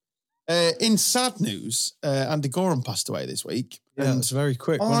it? In sad news, Andy Gorham passed away this week. Yeah, And it's very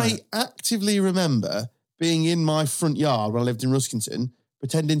quick, wasn't I it? actively remember being in my front yard when I lived in Ruskington,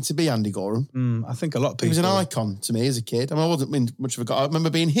 pretending to be Andy Gorham. I think a lot of He people... was an icon to me as a kid. I mean, I wasn't being much of a guy. I remember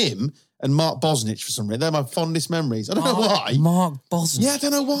being him and Mark Bosnich for some reason. They're my fondest memories. I don't know why. Mark Bosnich. Yeah, I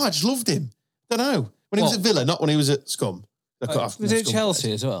don't know why. I just loved him. I don't know. When he was What? at Villa, not when he was at Scum. Was it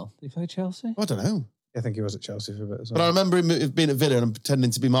Chelsea as well? Did he play Chelsea? I don't know. I think he was at Chelsea for a bit as well. But I remember him being at Villa and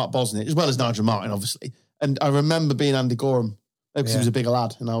pretending to be Mark Bosnich, as well as Nigel Martin, obviously. And I remember being Andy Gorham because he was a bigger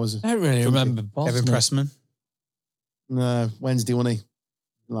lad and I was... I don't really Jumpy. remember Bosnich. Kevin Pressman. No, Wednesday, wasn't he?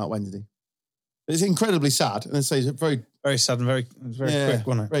 Like Wednesday. But it's incredibly sad. And it's very, Very sad and very quick,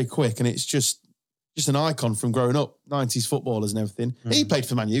 wasn't it? very quick. And it's just an icon from growing up, 90s footballers and everything. He played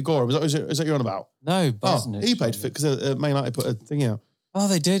for Man U, Gorham. Is that what you're on about? No, Bosnich. Oh, he played for it because Man United put a thing out. Oh,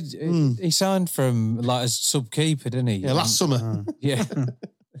 they did. He signed from like as sub keeper, didn't he? Yeah, last summer. Yeah.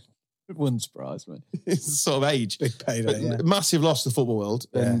 It wouldn't surprise me. It's the sort of age. Big payday, yeah. Massive loss to the football world.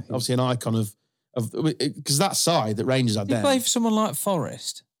 Yeah. And obviously an icon of because that side that Rangers had Did he then. play for someone like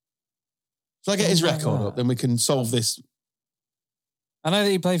Forest? Shall I get his Yeah. record up? Then we can solve this. I know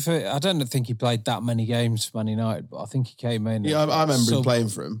that he played for. I don't think he played that many games for Man United, but I think he came in. Yeah, I remember him sub- playing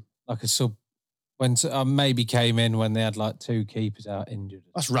for him. like a sub. When maybe came in when they had like 2 keepers out injured.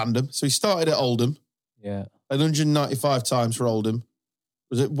 That's random. So he started at Oldham, Yeah. 195 times for Oldham.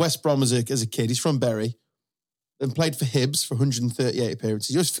 Was at West Brom as a kid. He's from Bury. Then played for Hibs for 138 appearances.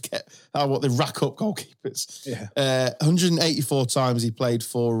 You always forget what they rack up goalkeepers. Yeah. 184 times he played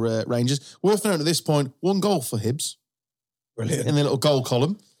for Rangers. Worth noting at this point, 1 goal for Hibs Brilliant. in the little goal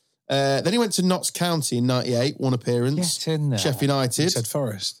column. Then he went to Notts County in 98, 1 appearance. Get in there. Sheffield You United. said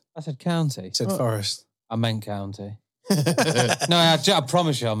Forest. I said county. You said Forest. I meant county. No, I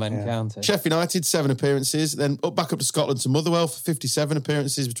promise you I meant county. Sheffield United, 7 appearances. Then back up to Scotland to Motherwell for 57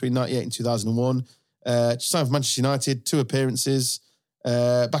 appearances between 98 and 2001. Signed for Manchester United, 2 appearances.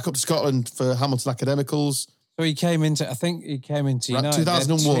 Back up to Scotland for Hamilton Academicals. So he came into, I think he came into Right, United. They had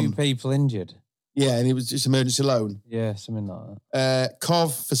 2001. 2 people injured. Yeah, and he was just emergency loan. Yeah, something like that.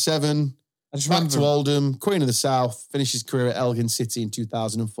 Cov for 7. I just Back remember to Oldham, Queen of the South, finished his career at Elgin City in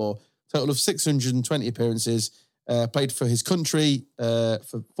 2004. Total of 620 appearances. Played for his country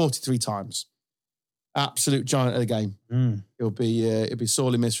for 43 times. Absolute giant of the game. He'll be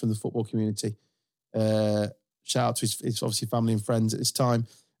sorely missed from the football community. Shout out to his obviously family and friends at this time.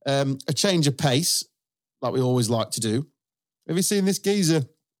 A change of pace, like we always like to do. Have you seen this geezer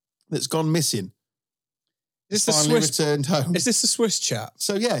that's gone missing? Is this the Finally Swiss? returned home. Is this the Swiss chap?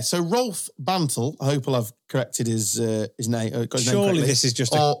 So Rolf Bantel. I hope I've corrected his name. Got his name Surely correctly. this is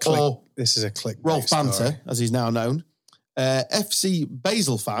just a Or- click. or This is a click. Rolf Banter, as he's now known. FC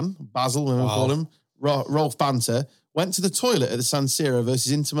Basel fan, Basel, we call him, Rolf Banter, went to the toilet at the San Siro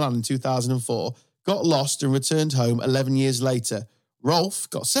versus Inter Milan in 2004, got lost and returned home 11 years later. Rolf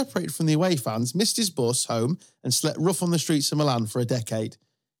got separated from the away fans, missed his bus home, and slept rough on the streets of Milan for a decade.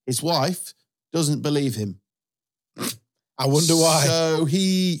 His wife doesn't believe him. I wonder why. So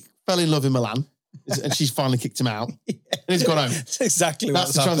he fell in love in Milan, and she's finally kicked him out, and he's gone home. That's exactly That's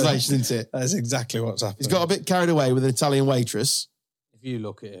what's the happened. translation, isn't it? That is exactly what's happened. He's got a bit carried away with an Italian waitress. If you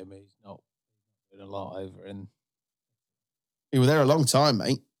look at him, he's not doing a lot over in. You were there a long time,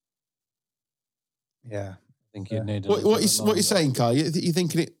 mate. Yeah. I think you'd need a What little you bit what you saying, Carl? You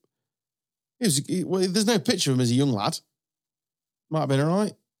thinking it? Well, there's no picture of him as a young lad. Might have been all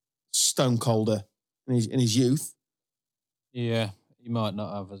right. Stone colder in his youth. Yeah, you might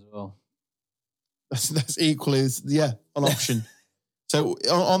not have as well. That's equally an option. So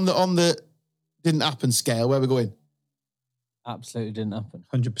on the didn't happen scale, where we're going? Absolutely didn't happen.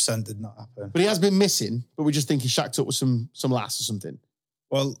 100% did not happen. But he has been missing. But we just think he shacked up with some lass or something.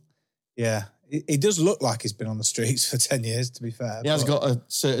 Well, yeah. He does look like he's been on the streets for 10 years, to be fair. He has but- got a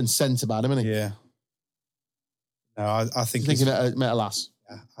certain scent about him, hasn't he? Yeah. No, I think Thinking met a lass.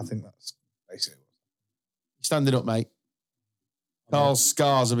 yeah, I think that's basically He's standing up, mate. Carl's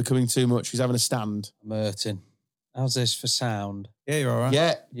scars are becoming too much. He's having a stand. I'm hurting. How's this for sound? Yeah, you're all right.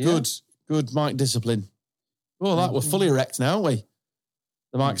 Yeah, Yeah. good mic discipline. Oh, that we're fully erect now, aren't we?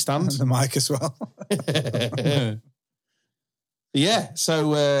 The mic And stand. the mic as well. Yeah. So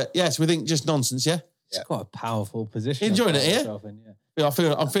we think just nonsense. Yeah. It's quite a powerful position. You enjoying I've it got here? myself in, yeah. I'm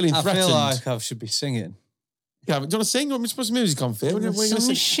feeling I threatened. feel like I should be singing. Yeah, do you want to sing? Or want me to put some music on for you? What are you gonna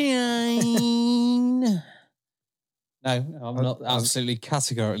sing? Sunshine. No, I'm not. Absolutely,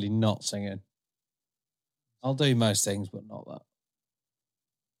 categorically not singing. I'll do most things, but not that.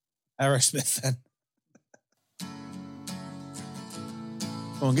 Aerosmith then.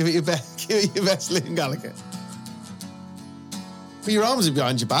 Come on, give it your best. Give it your best, Liam Gallagher. Put your arms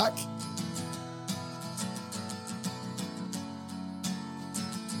behind your back.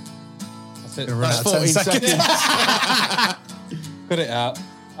 That's it. Gonna run That's out of 10 14 seconds. Cut it out.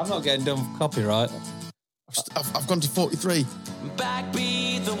 I'm not getting done for copyright. I've gone to 43.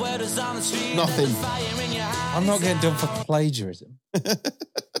 Backbeat, the word is on the street. Nothing. Fire in your eyes. I'm not getting done for plagiarism.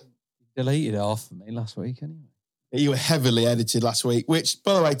 Deleted it off for me last week anyway. You were heavily edited last week, which,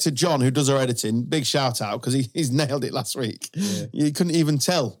 by the way, to John, who does our editing, big shout out because he's nailed it last week. Yeah. You couldn't even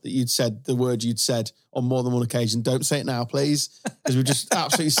tell that you'd said the word you'd said on more than one occasion. Don't say it now, please, because we just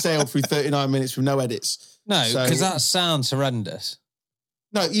absolutely sailed through 39 minutes with no edits. No, So- because that sounds horrendous.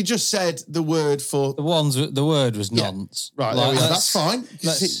 No, you just said the word for... The word was Yeah. nonce. Right, Like, there we go. That's fine.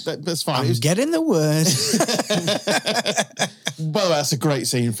 let's- That's fine. It I'm was- getting the word. By the way, that's a great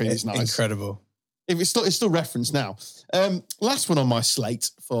scene for you. It's nice. Incredible. If it's still referenced now. Last one on my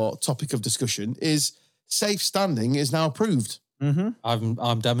slate for topic of discussion is safe standing is now approved. Mm-hmm.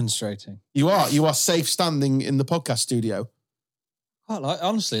 I'm demonstrating. You are safe standing in the podcast studio. Quite like,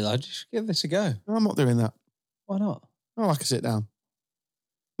 honestly, like, just give this a go. No, I'm not doing that. Why not? I like to sit down.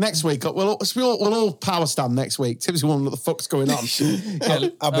 Next week, we'll all power stand next week. Tibbsy won't know what the fuck's going on. I'll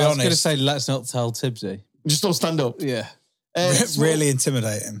be I was going to honest. say, let's not tell Tibbsy. Just all stand up. Yeah. So Really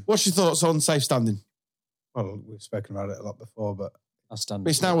intimidating. what's your thoughts on safe standing? Well, we've spoken about it a lot before, but I'll stand.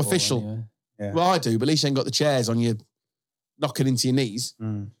 It's now before official. Anyway. yeah. Well, I do, but at least you ain't got the chairs on you knocking into your knees.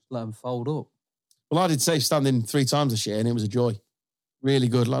 Let them fold up. Well, I did safe standing 3 times this year and it was a joy. Really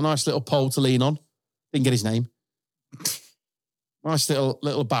good. Like a nice little pole to lean on. Didn't get his name. Nice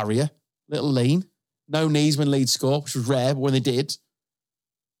little barrier. Little lean. No knees when Leeds score, which was rare, but when they did,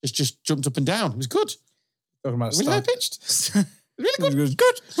 just jumped up and down. It was good. Talking about Really high pitched. Really good.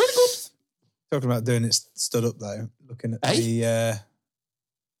 Good. Really good. Talking about doing it stood up though, looking at the,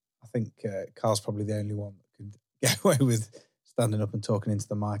 I think Carl's probably the only one that could get away with standing up and talking into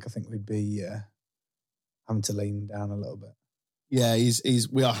the mic. I think we'd be having to lean down a little bit. Yeah,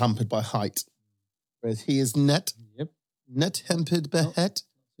 we are hampered by height. Whereas he is not hampered by height.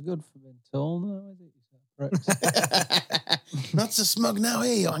 Good for being tall now, is it? Not so smug now,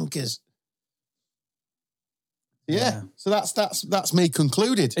 eh, wankers? Yeah. So that's me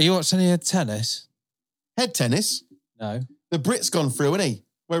concluded. Are you watching any tennis? Head tennis. No. The Brit's gone through, isn't he?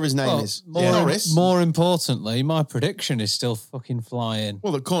 Where his name is. Norris. More importantly, my prediction is still fucking flying.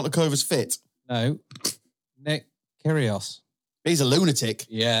 Well, that Kortnikova's fit. No. Nick Kyrgios. He's a lunatic.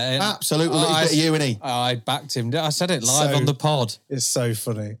 Yeah. Absolutely. He's better you, isn't he? I backed him. I said it live on the pod. It's so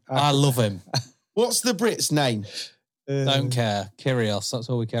funny. I love him. What's the Brit's name? Don't care. Kyrgios. That's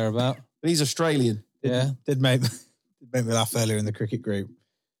all we care about. He's Australian. Yeah. Did make me laugh earlier in the cricket group.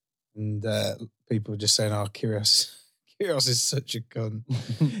 And people were just saying, oh, Kyrgios is such a cunt.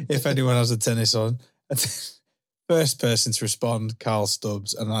 If anyone has a tennis on. First person to respond, Carl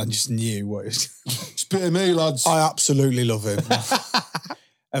Stubbs, and I just knew what it was. It's a bit of me, lads. I absolutely love him.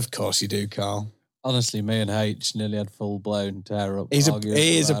 Of course you do, Carl. Honestly, me and H nearly had full-blown tear-up. He is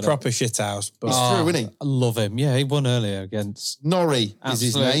arguments a about proper shithouse. But He's through, isn't he? I love him. Yeah, he won earlier against... Norrie is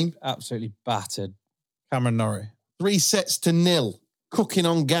his name. Absolutely battered. Cameron Norrie. 3-0. Cooking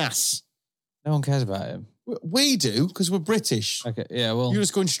on gas. No one cares about him. We do, because we're British. Okay, yeah, well... You're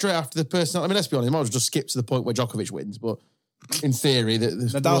just going straight after the person. I mean, let's be honest, you might as well just skip to the point where Djokovic wins, but in theory,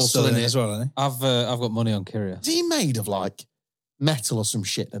 Nadal's still in it as well, isn't he? I've got money on Kyrgios. Is he made of, like, metal or some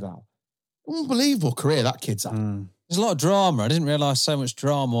shit, Nadal? Unbelievable career that kid's had. There's a lot of drama. I didn't realise so much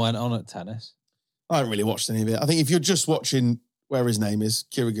drama went on at tennis. I haven't really watched any of it. I think if you're just watching where his name is,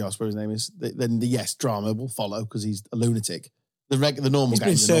 Kyrgios, where his name is, then yes, drama will follow because he's a lunatic. The normal He's been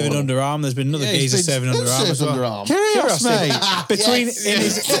games are serving normal. underarm. There's been another geezer serving underarm as well. Underarm. Kyrgios, mate. Between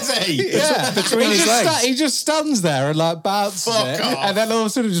between his legs. He just stands there and like bounces Fuck it, off. and then all of a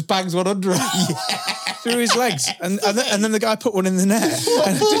sudden just bangs one under him. Through his legs. And then the guy put one in the net.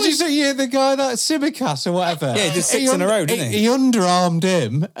 Did you see the guy that Tsimikas or whatever? Yeah, he did 6 in a row, didn't he? He underarmed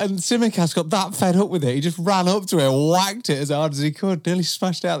him, and Tsimikas got that fed up with it. He just ran up to it, whacked it as hard as he could, nearly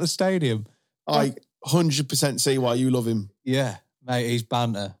smashed it out the stadium. I 100% see why you love him. Yeah, mate, he's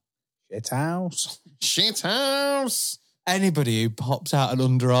banter. Shithouse. Shithouse. Anybody who pops out an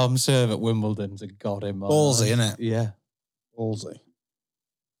underarm serve at Wimbledon's a god in my Ballsy, eyes. innit? Yeah. Ballsy.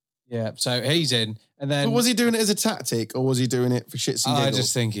 Yeah, so he's in. And then But was he doing it as a tactic or was he doing it for shits and I giggles?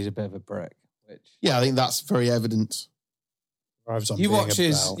 just think he's a bit of a prick. Which Yeah, I think that's very evident. Drives on you being watch a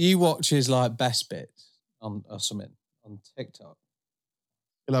his bell. you watch his like best bits on or something on TikTok.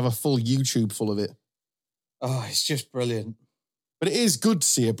 He'll have a full YouTube full of it. Oh, it's just brilliant. But it is good to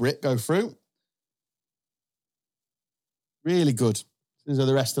see a Brit go through. Really good. Seems like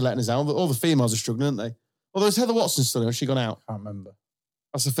the rest are letting us down. All the females are struggling, aren't they? Although is Heather Watson still in? Has she gone out? Can't remember.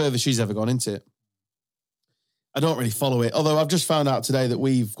 That's the furthest she's ever gone into it. I don't really follow it. Although I've just found out today that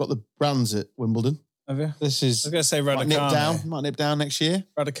we've got the brands at Wimbledon. Have you? This I is was going to say Might nip down. Raducanu. Might nip down next year.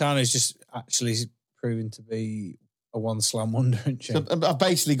 Raducanu's just actually proven to be a one-slam wonder, isn't she? So I've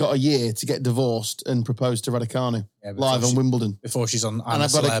basically got a year to get divorced and propose to Raducanu Yeah, live on Wimbledon. Before she's on I'm And a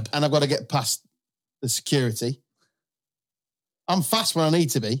I've got Celeb. to, and I've got to get past the security. I'm fast when I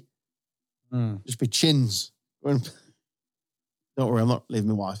need to be. Just be chins. Don't worry, I'm not leaving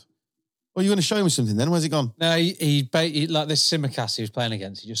my wife. Well, you're going to show me something then? Where's it gone? no, he like this Tsimikas he was playing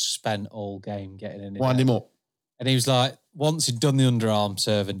against. He just spent all game getting in. Wind him up. And he was like, once he'd done the underarm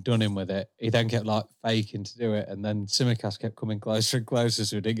serve and done him with it, he then kept like faking to do it. And then Tsimikas kept coming closer and closer,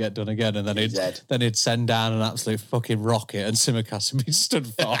 so he didn't get done again. And then he'd send down an absolute fucking rocket, and Tsimikas would be stood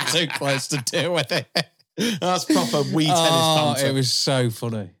far too close to deal with it. That's proper wee tennis banter. It was so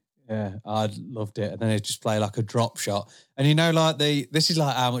funny. Yeah, I loved it. And then he'd just play like a drop shot. And you know, like this is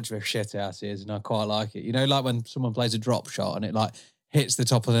like how much of a shit ass he is, and I quite like it. You know, like when someone plays a drop shot and it like hits the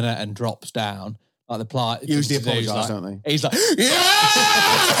top of the net and drops down, like the player usually apologise, don't they? He's like, yeah!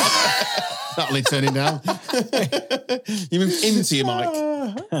 That'll he turn it down. You moved into your mic.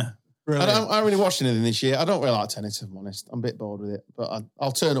 I don't really watched anything this year. I don't really like tennis, if I'm honest. I'm a bit bored with it. But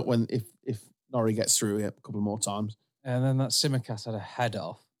I'll turn up if Norrie gets through it a couple more times. And then that Tsimikas had a head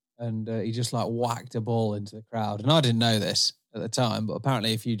off, and he just like whacked a ball into the crowd. And I didn't know this at the time, but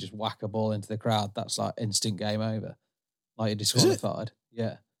apparently if you just whack a ball into the crowd, that's like instant game over. Like you're disqualified.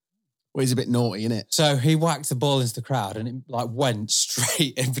 Yeah. Well, he's a bit naughty, isn't it? So he whacked the ball into the crowd, and it like went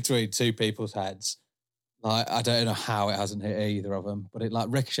straight in between two people's heads. Like, I don't know how it hasn't hit either of them, but it like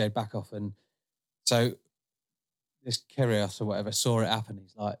ricocheted back off. And so this Kyrgios or whatever saw it happen.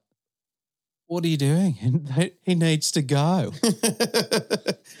 He's like, what are you doing? And he needs to go.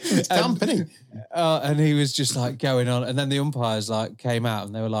 It's camp, isn't he? And he was just like going on. And then the umpires like came out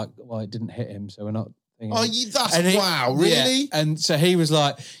and they were like, well, it didn't hit him, so we're not. Oh, wow, really? Yeah. And so he was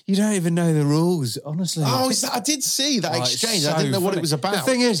like, you don't even know the rules, honestly. Oh, I did see that exchange. I didn't know what it was about. The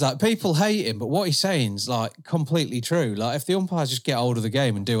thing is, like, people hate him, but what he's saying is like completely true. Like, if the umpires just get hold of the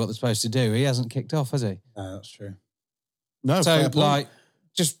game and do what they're supposed to do, he hasn't kicked off, has he? No, that's true. No, so like,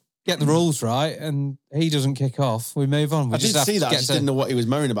 just get the rules right, and he doesn't kick off. We move on. I did see that. I just didn't know what he was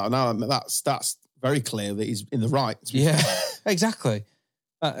moaning about. Now that's very clear that he's in the right. Yeah, exactly.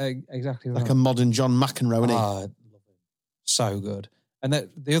 Exactly right. Like a modern John McEnroe, isn't he? I love him. So good. And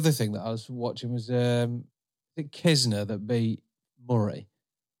the other thing that I was watching was Kisner that beat Murray.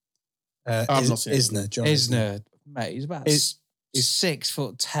 I've not seen Isner, John Isner, mate, he's about he's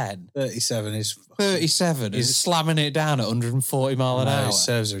 6'10". 37 is 37. He's slamming it down at 140 mile an hour. His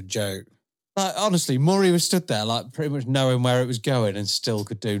serves are a joke. Like, honestly, Murray was stood there, like pretty much knowing where it was going, and still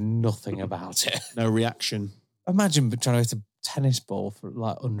could do nothing about it. No reaction. Imagine trying to hit a tennis ball for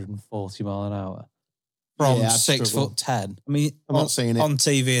like 140 mile an hour from 6'10". I mean, I'm not seeing it on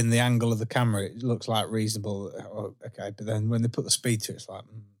TV, and the angle of the camera, it looks like reasonable. Oh, okay, but then when they put the speed to it, it's like.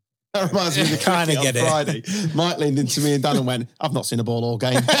 That reminds me of the Kinda cricket on Friday. Mike leaned into me and Dan and went, I've not seen a ball all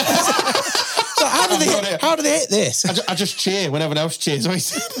game. So how do they hit this? I just cheer when everyone else cheers.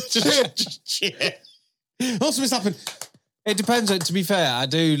 just cheer. Also, what's happened? It depends. To be fair, I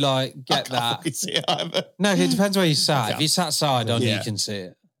do like get that. See it either. No, it depends where you sat. If you sat side on, you can see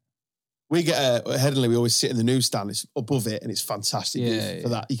it. We get at Headingley, we always sit in the newsstand. It's above it, and it's fantastic for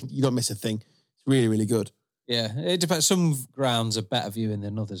that. You don't miss a thing. It's really, really good. Yeah, it depends. Some grounds are better viewing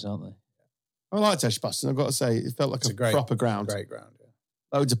than others, aren't they? I liked Edgbaston. I've got to say, it felt like a proper ground. Great ground. Yeah.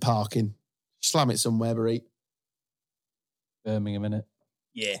 Loads of parking. Slam it somewhere, Barry. Birmingham, innit?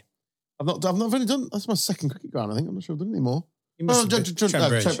 Yeah. I've not really done. That's my second cricket ground. I think I'm not sure I've done any more.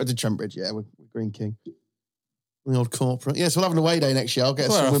 Trent Bridge, yeah, with Green King. The old corporate. Yes, we'll have an away day next year. I'll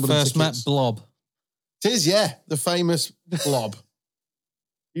get some Wimbledon first tickets. met Blob. It is, yeah, the famous Blob.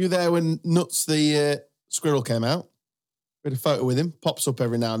 You there when Nuts the squirrel came out? We had a photo with him. Pops up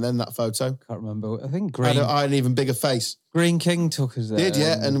every now and then, that photo. Can't remember. I think I had an even bigger face. Green King took us there. Did,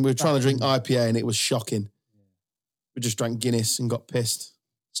 yeah, and we were trying to drink IPA and it was shocking. We just drank Guinness and got pissed.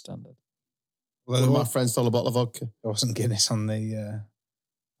 Standard. One of my friends stole a bottle of vodka. There wasn't Guinness on the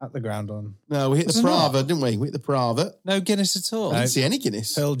at the ground on. No, we hit the Prava, didn't we? We hit the Prava. No Guinness at all. I didn't see any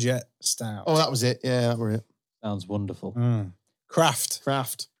Guinness. Pearl Jet Stout. Oh, that was it. Yeah, that was it. Sounds wonderful. Craft.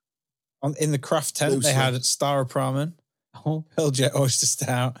 In the craft tent, Loosely. they had Star of Pramen, Oh, Pearl Jet Oyster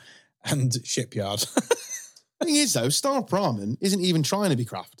Stout, and Shipyard. The thing is, though, Star Pramen isn't even trying to be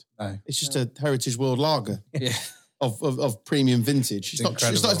craft. No. It's just a Heritage World Lager yeah. of premium vintage. It's not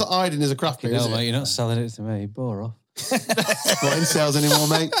hiding as a craft beer, is Mate, it? you're not selling it to me. Bore off. Not in sales anymore,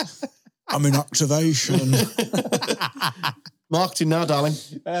 mate. I'm in activation. Marketing now, darling.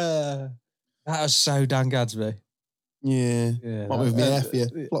 That was so Dan Gadsby. Yeah. Might move my hair for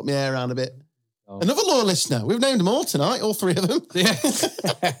you. Flop my hair around a bit. Oh. Another loyal listener. We've named them all tonight, all three of them. Yeah.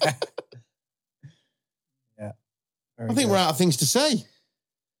 I think we're out of things to say.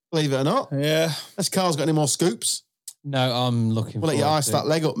 Believe it or not. Yeah. Unless Carl's got any more scoops. No, I'm looking We'll let you ice that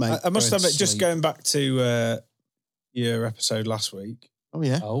leg up, mate. I must Going admit, to just sleep. going back to your episode last week, Oh,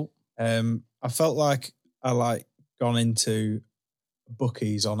 yeah. Oh, I felt like I gone into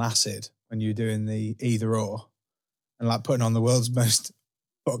bookies on acid when you were doing the either or and putting on the world's most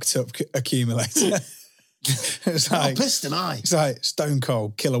fucked up accumulator. It's Oh, like, Piston, aye. it's like Stone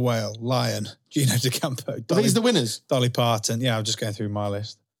Cold, Killer Whale, Lion, Gino D'Acampo, Are these the winners? Dolly Parton. Yeah, I'm just going through my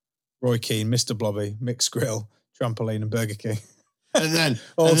list. Roy Keane, Mr. Blobby, Mick Skrill, Trampoline and Burger King. And then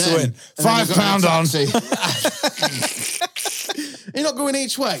All and to then- win. and then you've got £5 on. the taxi. You're not going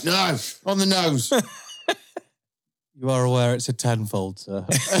each way? No, on the nose. You are aware it's a tenfold, sir.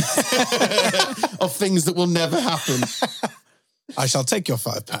 Of things that will never happen. I shall take your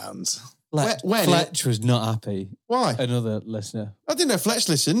 £5. When? Fletch was not happy. Why? Another listener. I didn't know Fletch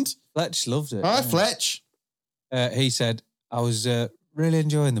listened. Fletch loved it. Hi, yeah. Fletch. He said, I was really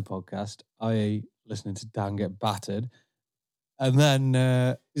enjoying the podcast, i.e. listening to Dan get battered. And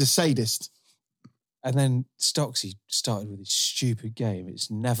then He's a sadist. Stocksy started with his stupid game.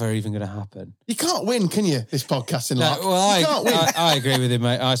 It's never even going to happen. You can't win, can you, this podcasting No, lot? well, You can't win. I agree with him,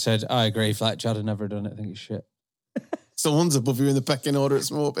 mate. I said, I agree, Fletch. I'd have never done it. I think it's shit. Someone's above you in the pecking order at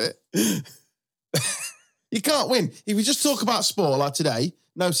small bit. You can't win. If we just talk about sport like today,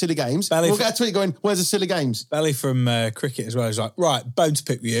 no silly games, we'll get a tweet going, where's the silly games? Belly from cricket as well. He's like, right, bone to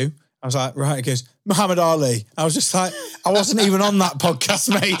pick with you. I was like, right. He goes, Muhammad Ali. I was just like, I wasn't even on that podcast,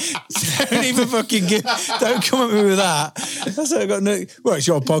 mate. Don't even don't come at me with that. I said, I got no. Well, it's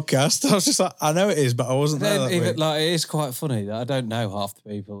your podcast. I was just like, I know it is, but I wasn't there. That week. Like, it is quite funny that I don't know half the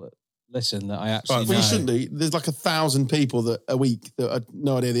people that listen that I actually Well, know. you shouldn't do. There's like 1,000 people that a week that have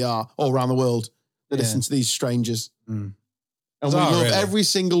no idea they are all around the world that listen to these strangers. Mm. And we Oh, love really? every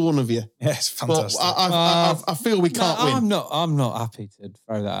single one of you. Yeah, it's But fantastic. I feel we can't win. I'm not happy to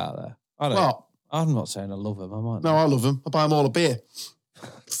throw that out there. I don't. What? I'm not saying I love them. I might. No, I love them. I buy them all a beer.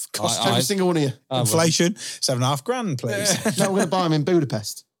 Cost every single one of you. Inflation, $7.5 please. No, we're going to buy them in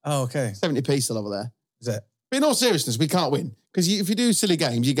Budapest. Oh, okay. 70p still over there. Is it? But in all seriousness, we can't win. Because if you do silly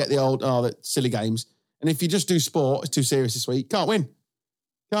games, you get the old, silly games. And if you just do sport, it's too serious this week. Can't win.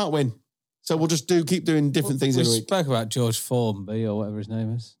 Can't win. So we'll just keep doing different things We every week. spoke about George Formby or whatever his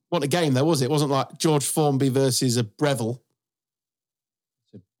name is. What a game though, was it? It wasn't like George Formby versus a Breville.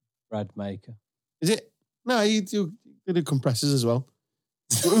 It's a bread maker. Is it? No, you do compressors as well.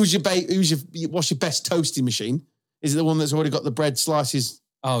 What's your best toasting machine? Is it the one that's already got the bread slices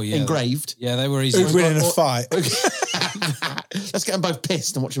engraved? Yeah, they were easy. Who's winning a fight? Let's get them both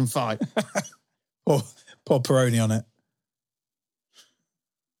pissed and watch them fight. Pour Peroni on it.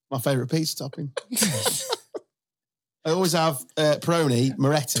 My favourite pizza topping. I always have Peroni,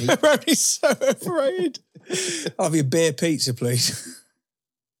 Moretti. Peroni's so afraid. I'll have your beer pizza, please.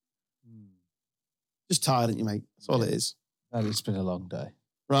 Just tired, aren't you, mate? That's all it is. It's been a long day.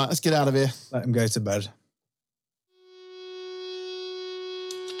 Right, let's get out of here. Let him go to bed.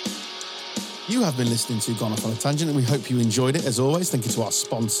 You have been listening to Gone Off on a Tangent, and we hope you enjoyed it. As always, thank you to our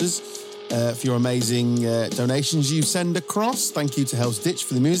sponsors for your amazing donations you send across. Thank you to Hell's Ditch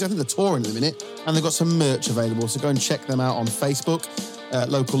for the music. I think they're touring at the minute, and they've got some merch available, so go and check them out on Facebook.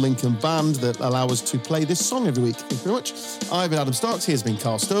 Local Lincoln band that allow us to play this song every week. Thank you very much. I've been Adam Starks. He has been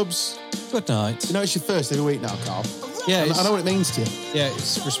Carl Stubbs. Good night. You know, it's your first every week now, Carl. Yeah, I know what it means to you. Yeah,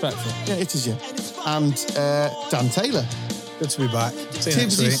 it's respectful. Yeah, it is you. And Dan Taylor. Good to be back. See you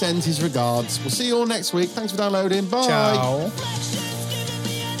next Tibbsy week. sends his regards. We'll see you all next week. Thanks for downloading. Bye. Ciao.